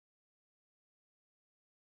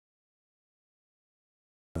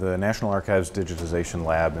The National Archives Digitization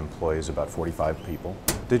Lab employs about 45 people.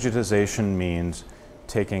 Digitization means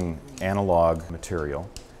taking analog material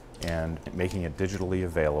and making it digitally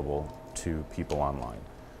available to people online.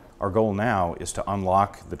 Our goal now is to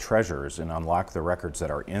unlock the treasures and unlock the records that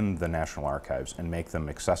are in the National Archives and make them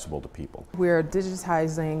accessible to people. We're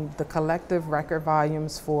digitizing the collective record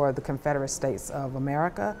volumes for the Confederate States of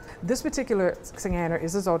America. This particular scanner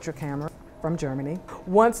is a Ultra camera from Germany.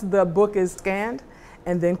 Once the book is scanned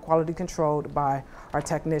and then quality controlled by our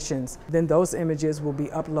technicians, then those images will be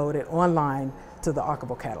uploaded online to the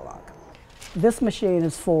archival catalog. This machine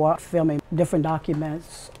is for filming different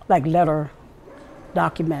documents, like letter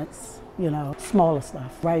documents, smaller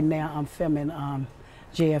stuff. Right now I'm filming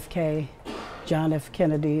JFK, John F.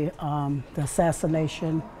 Kennedy, the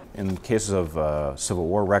assassination. In cases of Civil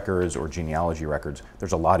War records or genealogy records,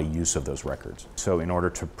 there's a lot of use of those records. So in order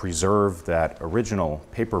to preserve that original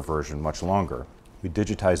paper version much longer, we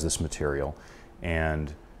digitize this material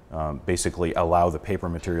and basically allow the paper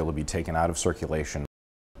material to be taken out of circulation.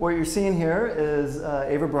 What you're seeing here is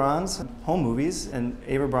Eva Braun's home movies, and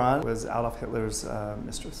Eva Braun was Adolf Hitler's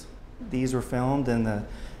mistress. These were filmed in the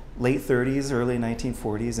late 30s, early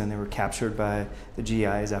 1940s, and they were captured by the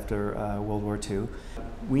GIs after World War II.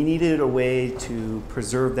 We needed a way to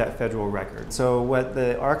preserve that federal record. So what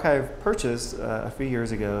the archive purchased a few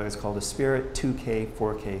years ago is called a Spirit 2K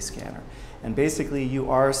 4K scanner. And basically you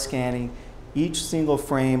are scanning each single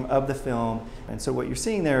frame of the film, and so what you're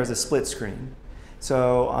seeing there is a split screen.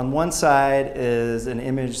 So on one side is an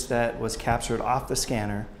image that was captured off the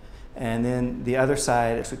scanner, and then the other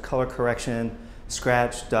side is color correction,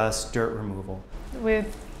 scratch, dust, dirt removal.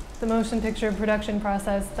 With the motion picture production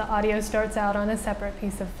process, the audio starts out on a separate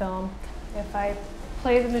piece of film. If I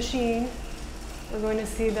play the machine, we're going to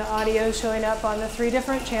see the audio showing up on the 3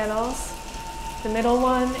 different channels. The middle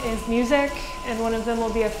one is music, and one of them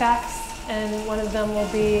will be effects, and one of them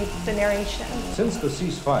will be the narration. Since the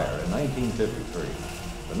ceasefire in 1953,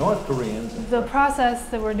 the North Koreans... The process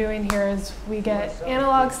that we're doing here is we get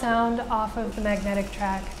analog sound off of the magnetic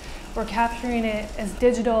track. We're capturing it as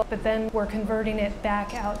digital, but then we're converting it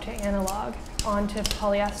back out to analog onto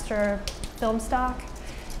polyester film stock.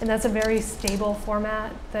 And that's a very stable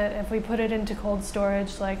format that if we put it into cold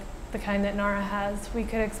storage, like the kind that NARA has, we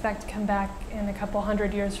could expect to come back in a couple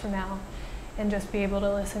hundred years from now and just be able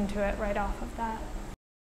to listen to it right off of that.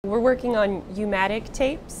 We're working on U-matic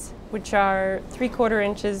tapes, which are 3/4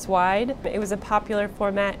 inches wide. It was a popular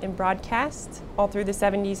format in broadcast all through the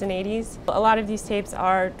 70s and 80s. A lot of these tapes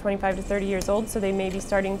are 25 to 30 years old, so they may be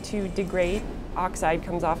starting to degrade. Oxide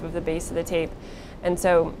comes off of the base of the tape. And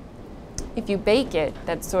so if you bake it,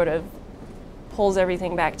 that sort of pulls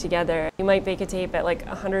everything back together. You might bake a tape at like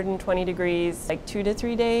 120 degrees, like 2 to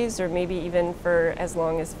 3 days, or maybe even for as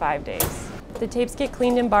long as 5 days. The tapes get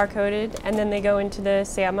cleaned and barcoded, and then they go into the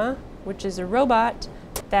SAMA, which is a robot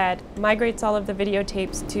that migrates all of the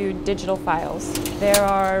videotapes to digital files. There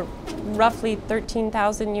are roughly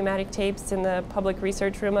 13,000 U-matic tapes in the public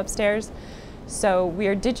research room upstairs. So we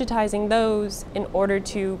are digitizing those in order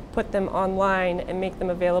to put them online and make them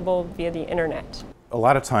available via the internet. A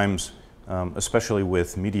lot of times, especially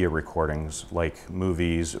with media recordings like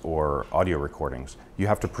movies or audio recordings, you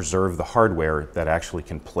have to preserve the hardware that actually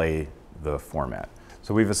can play the format.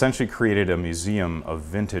 So we've essentially created a museum of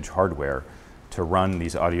vintage hardware to run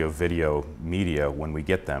these audio-video media when we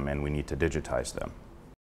get them and we need to digitize them.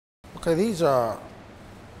 Okay, these are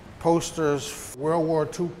posters, World War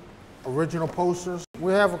II original posters.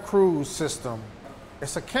 We have a cruise system.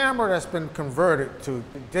 It's a camera that's been converted to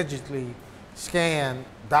digitally scan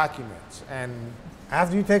documents, and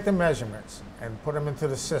after you take the measurements and put them into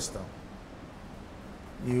the system,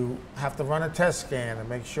 you have to run a test scan and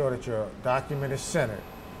make sure that your document is centered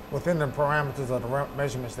within the parameters of the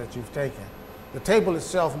measurements that you've taken. The table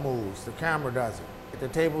itself moves, the camera doesn't. The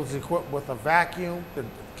table is equipped with a vacuum that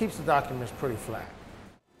keeps the documents pretty flat.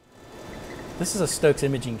 This is a Stokes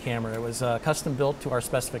imaging camera. It was custom built to our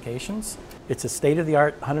specifications. It's a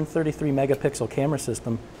state-of-the-art 133 megapixel camera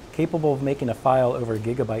system capable of making a file over a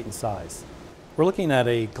gigabyte in size. We're looking at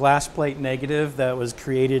a glass plate negative that was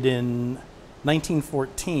created in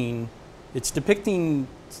 1914. It's depicting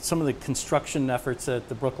some of the construction efforts at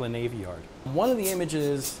the Brooklyn Navy Yard. One of the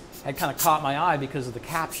images had kind of caught my eye because of the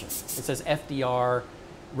caption. It says FDR,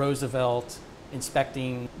 Roosevelt,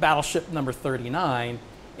 inspecting battleship number 39.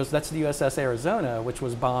 That's the USS Arizona, which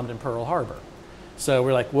was bombed in Pearl Harbor. So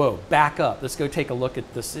we're like, whoa, back up. Let's go take a look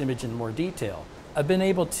at this image in more detail. I've been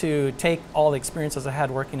able to take all the experiences I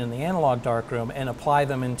had working in the analog darkroom and apply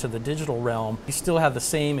them into the digital realm. You still have the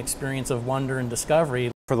same experience of wonder and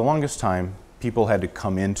discovery. For the longest time, People had to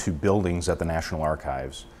come into buildings at the National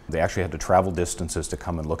Archives. They actually had to travel distances to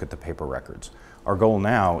come and look at the paper records. Our goal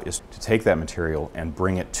now is to take that material and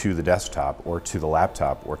bring it to the desktop or to the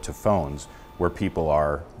laptop or to phones where people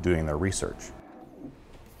are doing their research.